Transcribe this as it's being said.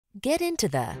Get into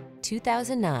the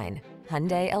 2009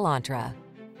 Hyundai Elantra.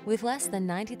 With less than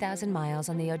 90,000 miles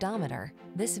on the odometer,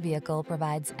 this vehicle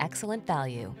provides excellent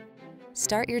value.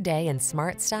 Start your day in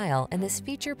smart style in this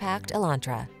feature-packed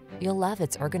Elantra. You'll love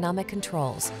its ergonomic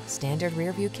controls, standard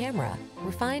rear-view camera,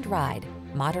 refined ride,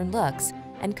 modern looks,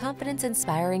 and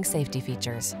confidence-inspiring safety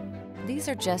features. These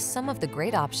are just some of the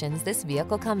great options this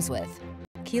vehicle comes with: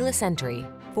 keyless entry,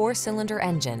 4-cylinder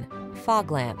engine,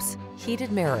 fog lamps,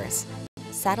 heated mirrors,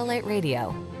 satellite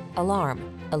radio, alarm,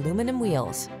 aluminum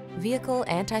wheels, vehicle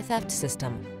anti-theft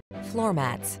system, floor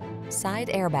mats, side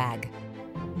airbag.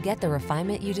 Get the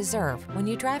refinement you deserve when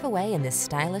you drive away in this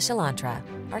stylish Elantra.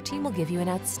 Our team will give you an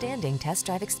outstanding test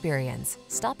drive experience.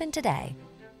 Stop in today.